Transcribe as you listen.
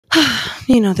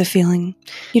You know the feeling.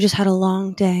 You just had a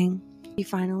long day. You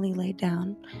finally laid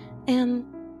down and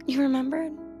you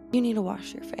remembered you need to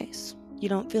wash your face. You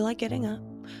don't feel like getting up,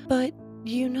 but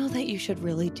you know that you should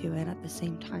really do it at the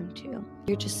same time too.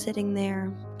 You're just sitting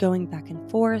there going back and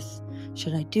forth.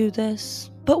 Should I do this?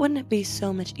 But wouldn't it be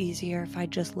so much easier if I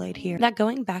just laid here? That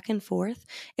going back and forth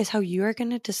is how you are going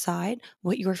to decide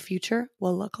what your future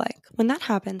will look like. When that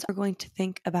happens, you're going to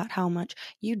think about how much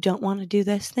you don't want to do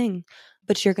this thing,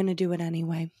 but you're going to do it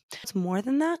anyway. It's more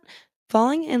than that.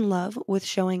 Falling in love with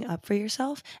showing up for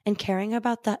yourself and caring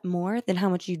about that more than how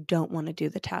much you don't want to do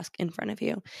the task in front of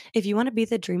you. If you want to be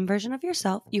the dream version of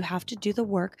yourself, you have to do the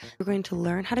work. You're going to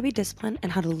learn how to be disciplined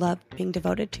and how to love being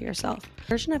devoted to yourself. The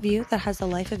version of you that has the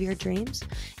life of your dreams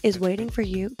is waiting for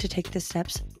you to take the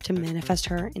steps to manifest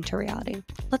her into reality.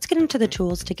 Let's get into the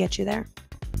tools to get you there.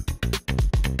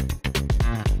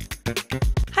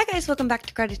 Hi guys, welcome back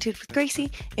to Gratitude with Gracie.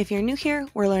 If you're new here,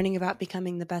 we're learning about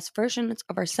becoming the best versions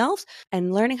of ourselves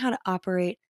and learning how to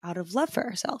operate out of love for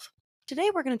ourselves. Today,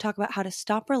 we're going to talk about how to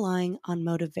stop relying on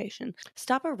motivation.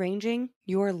 Stop arranging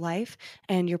your life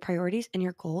and your priorities and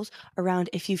your goals around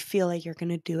if you feel like you're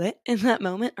going to do it in that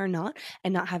moment or not,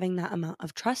 and not having that amount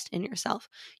of trust in yourself.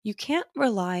 You can't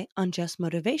rely on just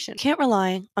motivation.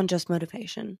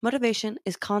 Motivation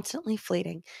is constantly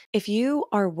fleeting. If you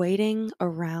are waiting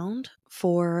around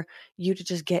for you to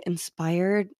just get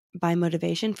inspired by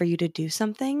motivation for you to do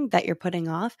something that you're putting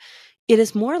off, it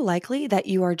is more likely that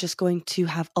you are just going to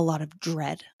have a lot of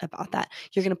dread about that.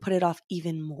 You're going to put it off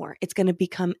even more. It's going to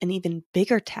become an even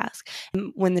bigger task.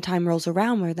 And when the time rolls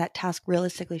around where that task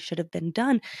realistically should have been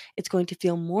done, it's going to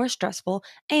feel more stressful,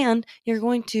 and you're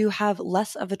going to have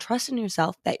less of a trust in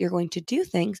yourself that you're going to do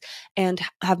things and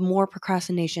have more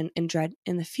procrastination and dread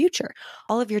in the future.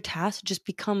 All of your tasks just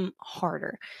become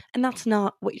harder, and that's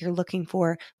not what you're looking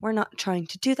for. We're not trying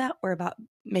to do that. We're about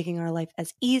making our life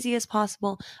as easy as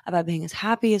possible, about being as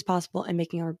happy as possible, and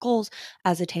making our goals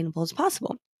as attainable as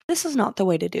possible. This is not the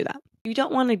way to do that. You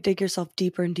don't want to dig yourself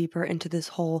deeper and deeper into this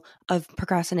hole of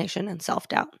procrastination and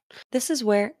self-doubt. This is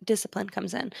where discipline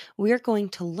comes in. We are going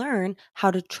to learn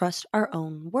how to trust our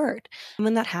own word. And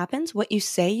when that happens, what you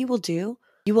say you will do,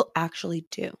 you will actually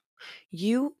do.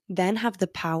 You then have the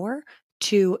power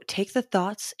to take the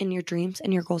thoughts and your dreams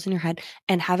and your goals in your head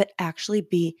and have it actually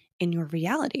be in your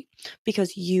reality,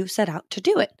 because you set out to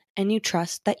do it and you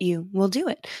trust that you will do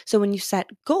it. So when you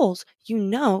set goals, you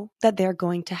know that they're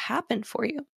going to happen for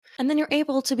you. And then you're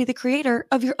able to be the creator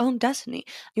of your own destiny.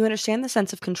 You understand the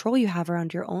sense of control you have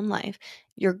around your own life,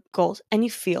 your goals, and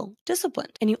you feel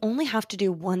disciplined. And you only have to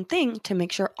do one thing to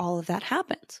make sure all of that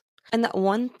happens. And that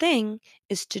one thing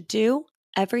is to do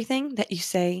everything that you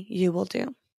say you will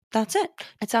do. That's it.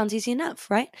 It sounds easy enough,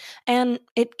 right? And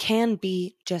it can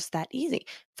be just that easy.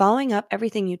 Following up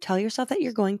everything you tell yourself that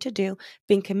you're going to do,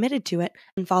 being committed to it,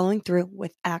 and following through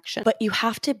with action. But you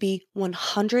have to be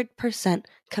 100%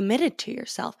 committed to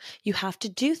yourself. You have to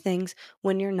do things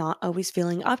when you're not always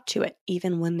feeling up to it,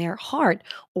 even when they're hard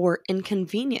or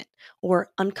inconvenient or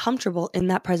uncomfortable in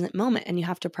that present moment. And you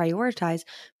have to prioritize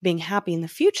being happy in the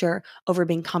future over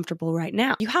being comfortable right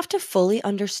now. You have to fully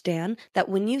understand that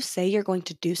when you say you're going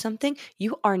to do something,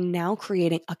 you are now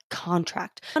creating a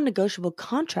contract, a negotiable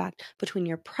contract between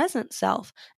your present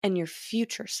self and your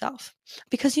future self,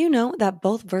 because you know that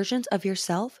both versions of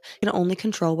yourself can only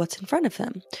control what's in front of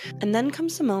them. And then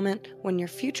comes the moment when your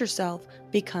future self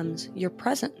becomes your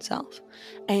present self,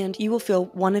 and you will feel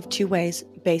one of two ways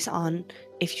based on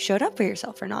if you showed up for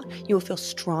yourself or not. You will feel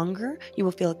stronger, you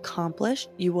will feel accomplished,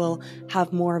 you will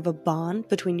have more of a bond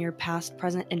between your past,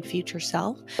 present, and future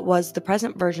self. What was the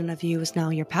present version of you is now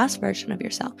your past version of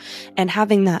yourself. And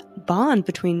having that bond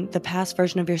between the past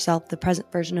version of yourself, the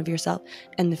present version of yourself,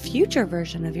 and the future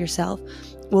version of yourself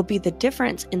will be the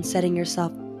difference in setting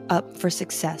yourself up for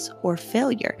success or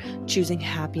failure, choosing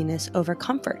happiness over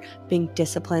comfort, being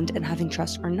disciplined and having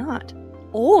trust or not.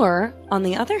 Or, on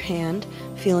the other hand,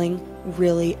 feeling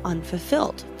really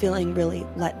unfulfilled, feeling really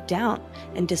let down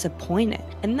and disappointed.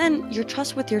 And then your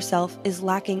trust with yourself is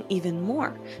lacking even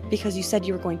more because you said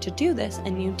you were going to do this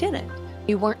and you didn't.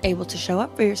 You weren't able to show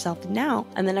up for yourself now,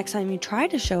 and the next time you try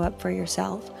to show up for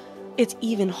yourself, it's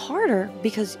even harder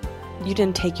because you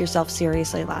didn't take yourself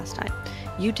seriously last time.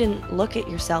 You didn't look at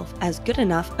yourself as good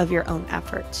enough of your own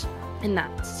efforts. and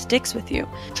that sticks with you.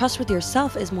 Trust with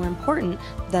yourself is more important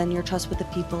than your trust with the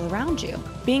people around you.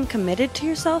 Being committed to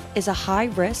yourself is a high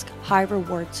risk, high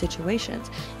reward situation.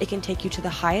 It can take you to the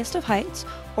highest of heights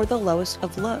or the lowest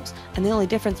of lows. And the only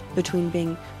difference between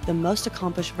being the most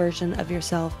accomplished version of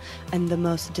yourself and the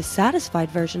most dissatisfied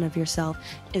version of yourself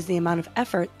is the amount of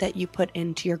effort that you put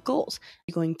into your goals. Are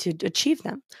you going to achieve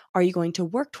them? Are you going to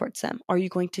work towards them? Are you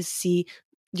going to see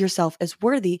yourself as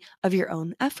worthy of your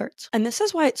own efforts? And this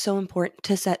is why it's so important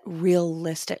to set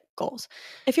realistic goals.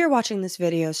 If you're watching this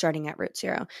video starting at Root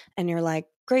Zero and you're like,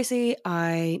 Gracie,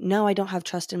 I know I don't have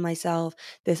trust in myself.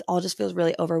 This all just feels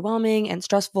really overwhelming and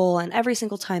stressful. And every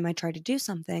single time I try to do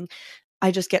something,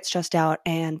 I just get stressed out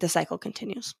and the cycle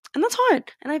continues. And that's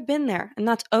hard. And I've been there, and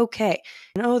that's okay.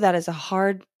 I know that is a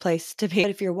hard place to be.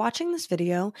 But if you're watching this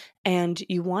video and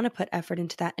you want to put effort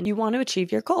into that and you want to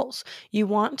achieve your goals, you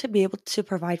want to be able to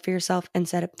provide for yourself and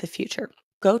set up the future,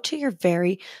 go to your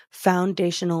very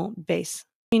foundational base.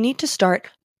 You need to start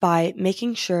by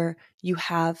making sure you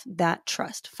have that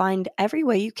trust. Find every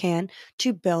way you can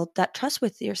to build that trust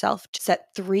with yourself. Set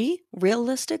 3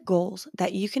 realistic goals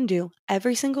that you can do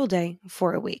every single day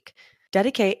for a week.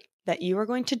 Dedicate that you are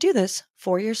going to do this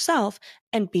for yourself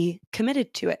and be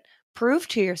committed to it. Prove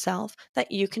to yourself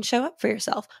that you can show up for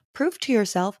yourself. Prove to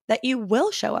yourself that you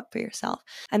will show up for yourself.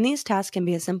 And these tasks can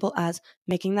be as simple as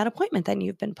making that appointment that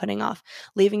you've been putting off,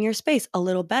 leaving your space a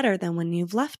little better than when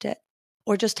you've left it,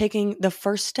 or just taking the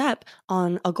first step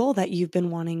on a goal that you've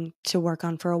been wanting to work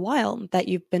on for a while that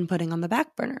you've been putting on the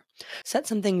back burner. Set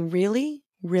something really,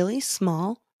 really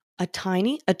small, a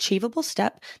tiny, achievable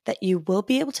step that you will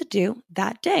be able to do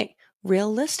that day,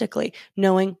 realistically,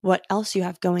 knowing what else you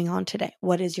have going on today.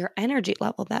 What is your energy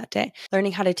level that day?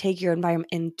 Learning how to take your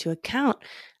environment into account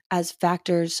as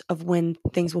factors of when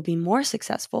things will be more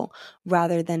successful,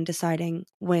 rather than deciding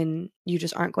when you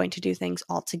just aren't going to do things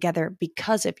altogether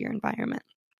because of your environment.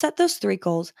 Set those 3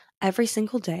 goals every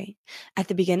single day, at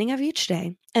the beginning of each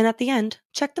day, and at the end,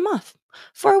 check them off.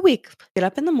 For a week, get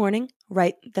up in the morning,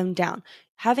 write them down.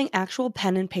 Having actual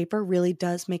pen and paper really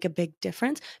does make a big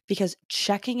difference, because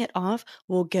checking it off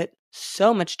will get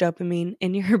so much dopamine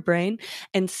in your brain,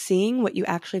 and seeing what you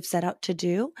actually have set out to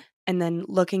do and then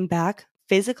looking back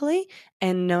physically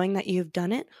and knowing that you've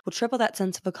done it will triple that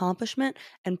sense of accomplishment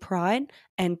and pride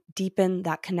and deepen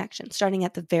that connection, starting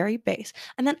at the very base.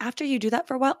 And then after you do that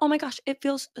for a while, oh my gosh, it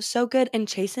feels so good. And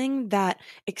chasing that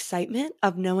excitement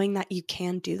of knowing that you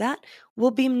can do that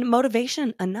will be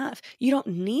motivation enough. You don't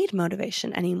need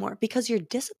motivation anymore because you're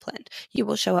disciplined. You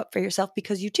will show up for yourself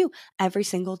because you do every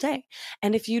single day.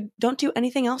 And if you don't do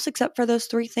anything else except for those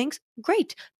 3 things,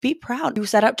 great. Be proud. You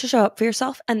set out to show up for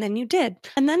yourself, and then you did.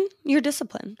 And then you're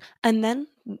disciplined. And then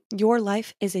your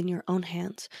life is in your own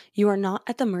hands. You are not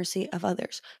at the mercy of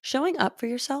others. Showing up for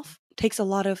yourself takes a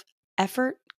lot of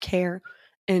effort, care,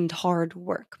 and hard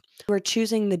work. You are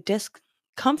choosing the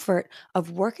discomfort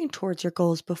of working towards your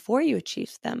goals before you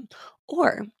achieve them,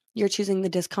 or you're choosing the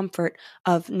discomfort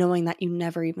of knowing that you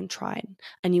never even tried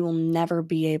and you will never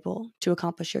be able to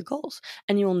accomplish your goals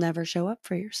and you will never show up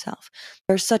for yourself.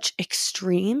 There's such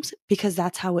extremes because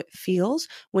that's how it feels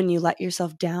when you let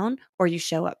yourself down or you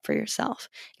show up for yourself.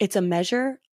 It's a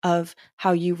measure of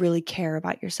how you really care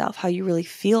about yourself, how you really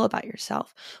feel about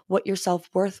yourself, what your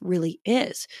self-worth really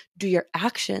is. Do your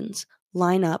actions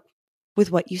line up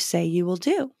with what you say you will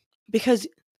do? Because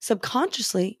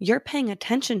subconsciously, you're paying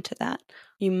attention to that.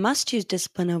 You must choose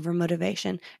discipline over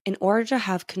motivation in order to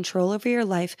have control over your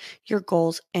life, your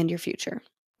goals, and your future.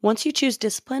 Once you choose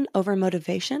discipline over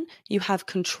motivation, you have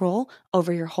control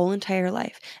over your whole entire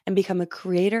life and become a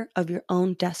creator of your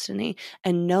own destiny,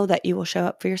 and know that you will show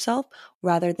up for yourself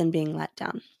rather than being let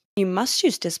down. You must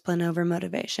choose discipline over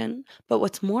motivation, but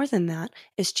what's more than that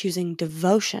is choosing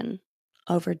devotion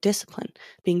over discipline,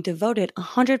 being devoted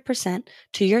 100%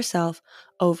 to yourself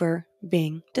over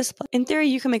being disciplined. In theory,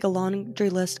 you can make a laundry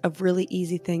list of really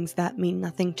easy things that mean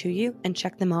nothing to you and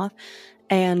check them off.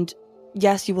 And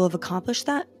yes, you will have accomplished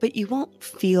that, but you won't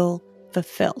feel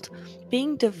fulfilled.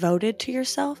 Being devoted to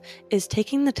yourself is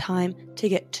taking the time to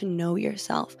get to know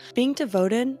yourself. Being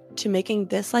devoted to making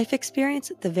this life experience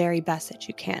the very best that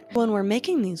you can. When we're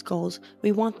making these goals,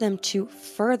 we want them to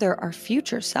further our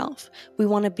future self. We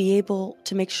want to be able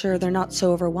to make sure they're not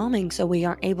so overwhelming so we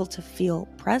aren't able to feel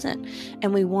present.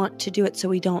 And we want to do it so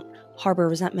we don't harbor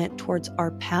resentment towards our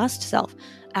past self,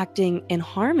 acting in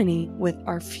harmony with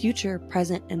our future,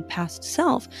 present, and past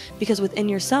self. Because within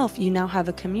yourself, you now have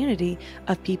a community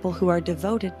of people who are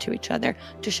devoted to each other,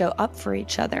 to show up for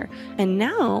each other. And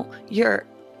now you're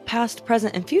past,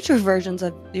 present, and future versions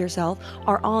of yourself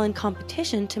are all in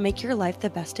competition to make your life the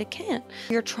best it can.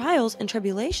 Your trials and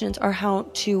tribulations are how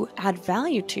to add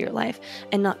value to your life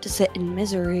and not to sit in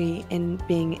misery and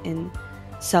being in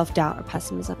self-doubt or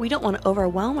pessimism. We don't want to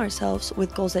overwhelm ourselves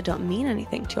with goals that don't mean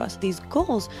anything to us. These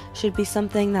goals should be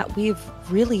something that we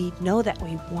really know that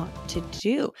we want to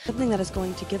do, something that is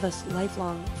going to give us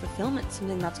lifelong fulfillment,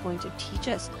 something that's going to teach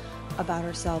us about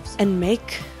ourselves and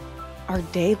make our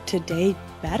day-to-day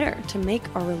better, to make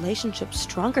our relationships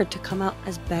stronger, to come out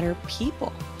as better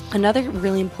people. Another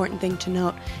really important thing to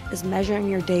note is measuring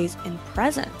your days in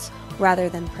presence rather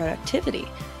than productivity.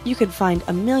 You could find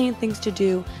a million things to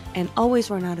do and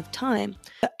always run out of time.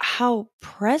 But how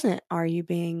present are you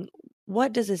being?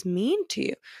 What does this mean to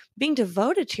you? Being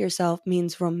devoted to yourself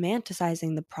means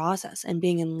romanticizing the process and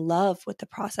being in love with the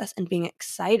process and being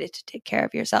excited to take care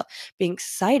of yourself, being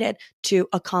excited to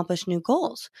accomplish new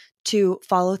goals, to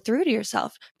follow through to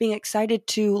yourself, being excited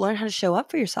to learn how to show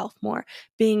up for yourself more,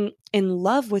 being in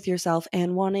love with yourself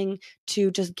and wanting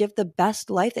to just give the best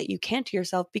life that you can to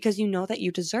yourself because you know that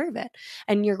you deserve it.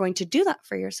 And you're going to do that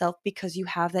for yourself because you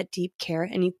have that deep care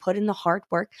and you put in the hard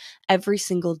work every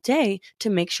single day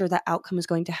to make sure that outcome is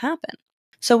going to happen.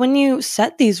 So when you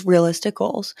set these realistic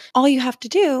goals, all you have to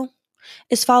do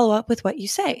is follow up with what you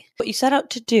say, what you set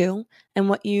out to do, and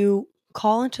what you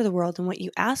call into the world and what you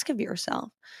ask of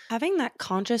yourself. Having that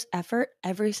conscious effort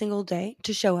every single day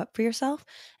to show up for yourself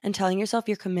and telling yourself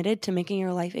you're committed to making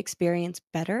your life experience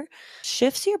better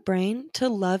shifts your brain to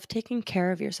love taking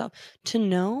care of yourself, to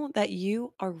know that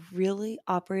you are really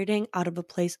operating out of a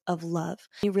place of love.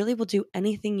 You really will do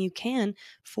anything you can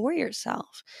for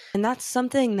yourself. And that's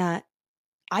something that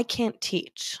I can't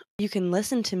teach. You can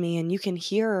listen to me and you can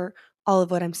hear all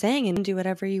of what I'm saying and do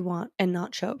whatever you want and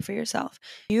not show up for yourself.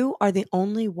 You are the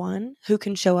only one who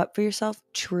can show up for yourself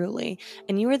truly.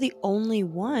 And you are the only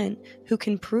one who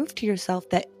can prove to yourself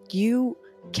that you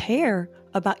care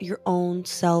about your own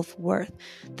self-worth.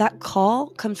 That call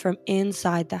comes from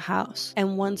inside the house.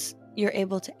 And once you're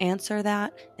able to answer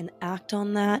that and act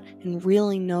on that and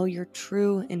really know your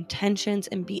true intentions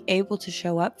and be able to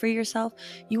show up for yourself,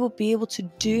 you will be able to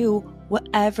do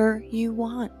whatever you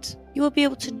want. You will be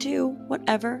able to do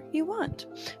whatever you want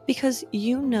because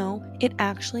you know it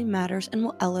actually matters and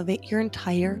will elevate your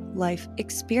entire life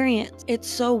experience. It's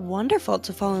so wonderful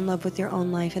to fall in love with your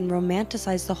own life and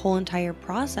romanticize the whole entire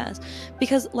process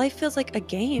because life feels like a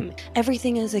game.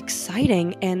 Everything is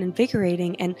exciting and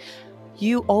invigorating, and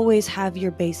you always have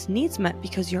your base needs met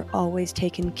because you're always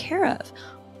taken care of.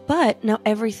 But now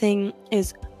everything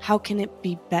is, how can it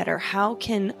be better? How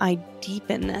can I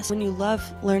deepen this? When you love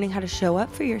learning how to show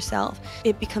up for yourself,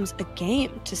 it becomes a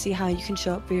game to see how you can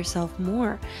show up for yourself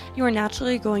more. You are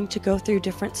naturally going to go through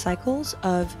different cycles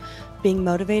of being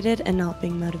motivated and not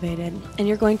being motivated. And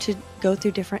you're going to go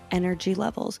through different energy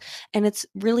levels. And it's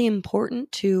really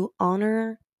important to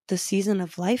honor the season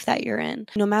of life that you're in.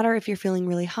 No matter if you're feeling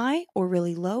really high or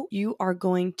really low, you are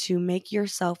going to make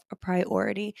yourself a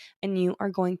priority and you are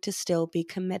going to still be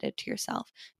committed to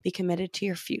yourself, be committed to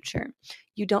your future.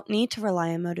 You don't need to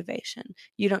rely on motivation.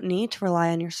 You don't need to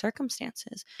rely on your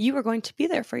circumstances. You are going to be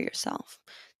there for yourself.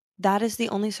 That is the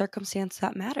only circumstance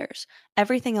that matters.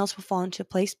 Everything else will fall into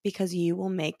place because you will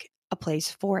make a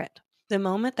place for it. The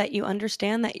moment that you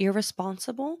understand that you're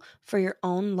responsible for your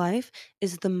own life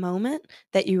is the moment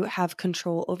that you have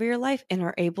control over your life and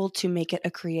are able to make it a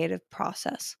creative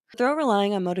process. Throw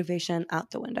relying on motivation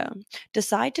out the window.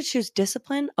 Decide to choose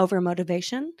discipline over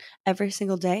motivation every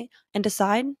single day and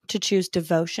decide to choose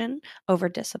devotion over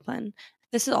discipline.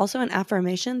 This is also an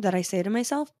affirmation that I say to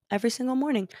myself every single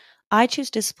morning. I choose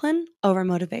discipline over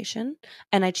motivation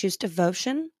and I choose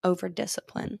devotion over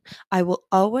discipline. I will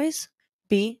always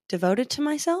be devoted to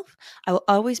myself. I will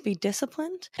always be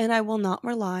disciplined, and I will not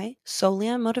rely solely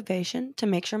on motivation to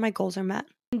make sure my goals are met.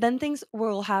 And then things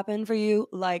will happen for you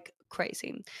like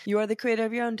crazy. You are the creator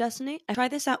of your own destiny. And try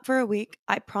this out for a week.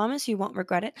 I promise you won't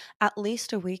regret it. At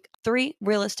least a week. 3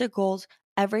 realistic goals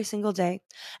every single day,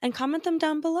 and comment them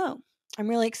down below. I'm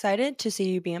really excited to see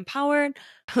you be empowered.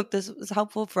 Hope this was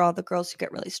helpful for all the girls who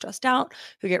get really stressed out,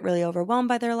 who get really overwhelmed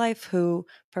by their life, who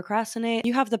procrastinate.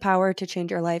 You have the power to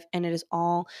change your life, and it is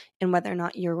all in whether or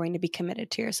not you're going to be committed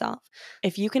to yourself.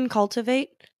 If you can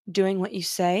cultivate doing what you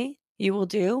say you will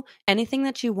do, anything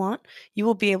that you want, you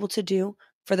will be able to do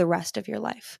for the rest of your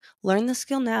life. Learn the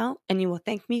skill now, and you will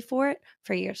thank me for it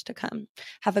for years to come.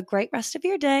 Have a great rest of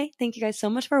your day. Thank you guys so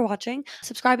much for watching.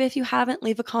 Subscribe if you haven't.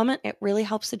 Leave a comment. It really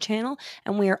helps the channel,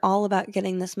 and we are all about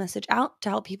getting this message out to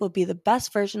help people be the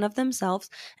best version of themselves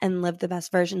and live the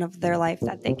best version of their life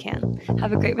that they can.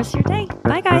 Have a great rest of your day.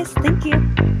 Bye, guys. Thank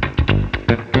you.